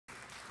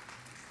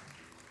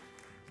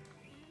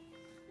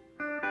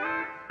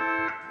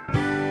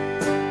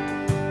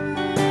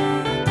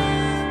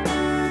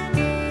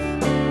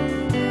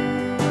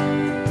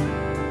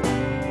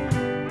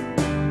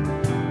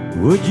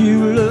Would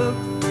you look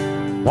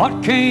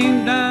what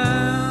came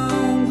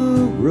down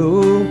the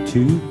road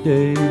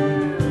today,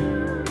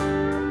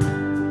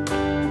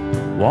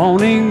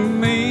 wanting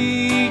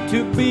me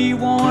to be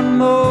one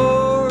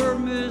more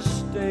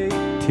mistake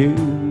to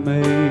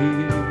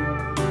make,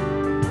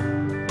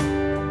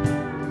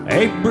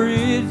 a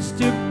bridge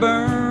to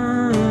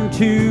burn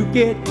to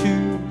get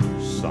to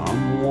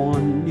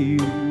someone new.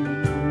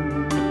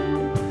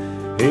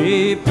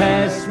 Hey,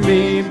 pass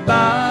me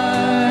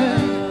by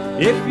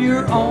if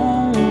you're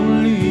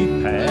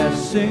only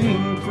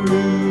passing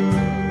through.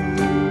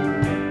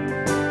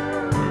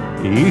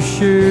 You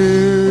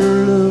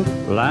sure look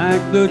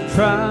like the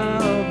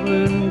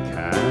traveling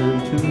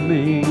kind to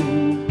me.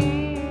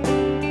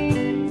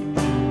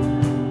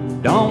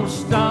 Don't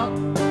stop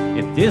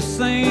if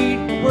this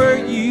ain't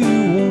where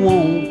you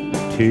want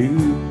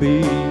to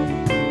be.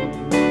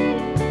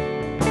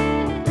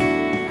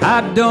 I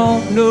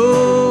don't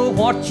know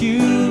what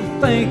you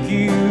think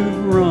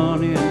you've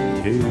run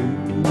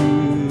into.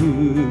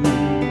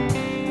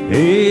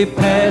 Hey,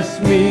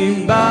 pass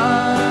me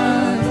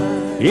by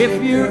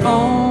if you're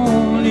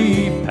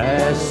only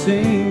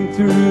passing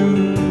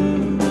through.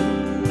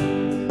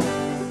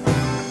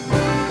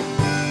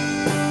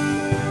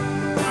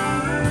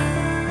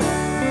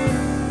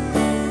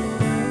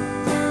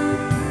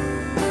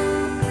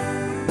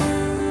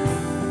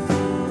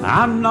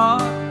 I'm not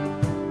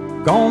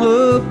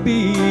gonna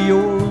be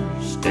your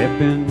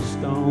stepping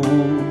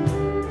stone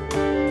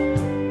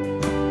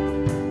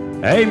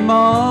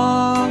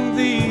among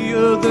the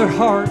other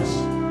hearts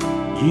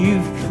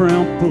you've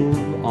trampled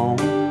on.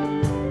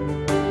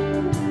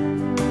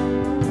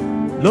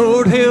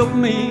 Lord, help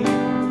me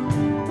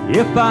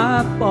if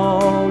I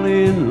fall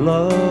in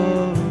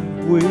love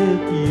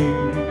with you.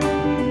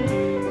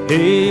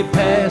 Hey,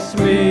 pass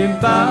me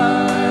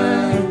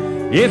by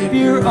if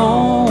you're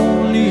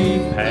only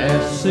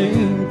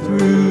passing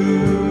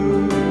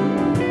through.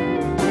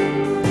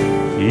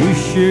 You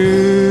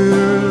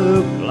sure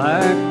look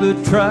like the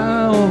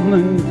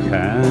traveling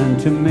kind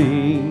to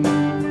me.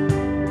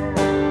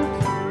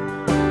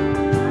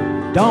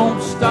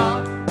 Don't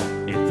stop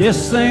if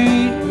this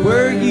ain't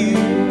where you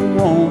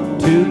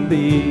want to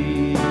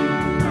be.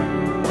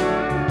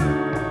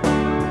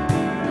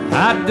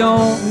 I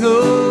don't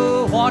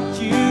know what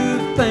you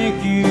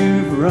think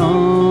you've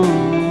run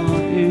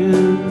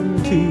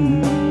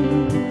into.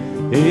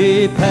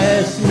 Hey,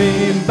 pass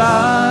me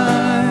by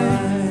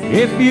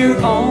if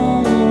you're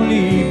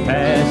only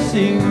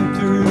passing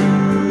through.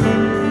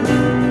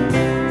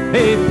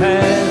 Hey,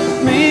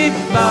 pass me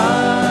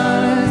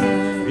by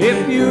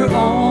if you're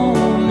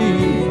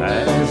only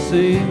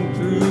passing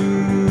through.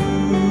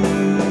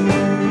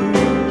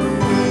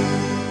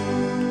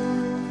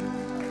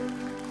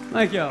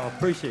 Thank y'all,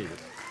 appreciate it.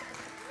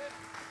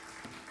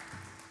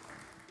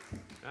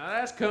 Now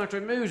that's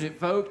country music,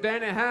 folks.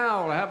 Danny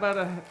Howell. How about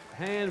a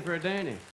hand for Danny?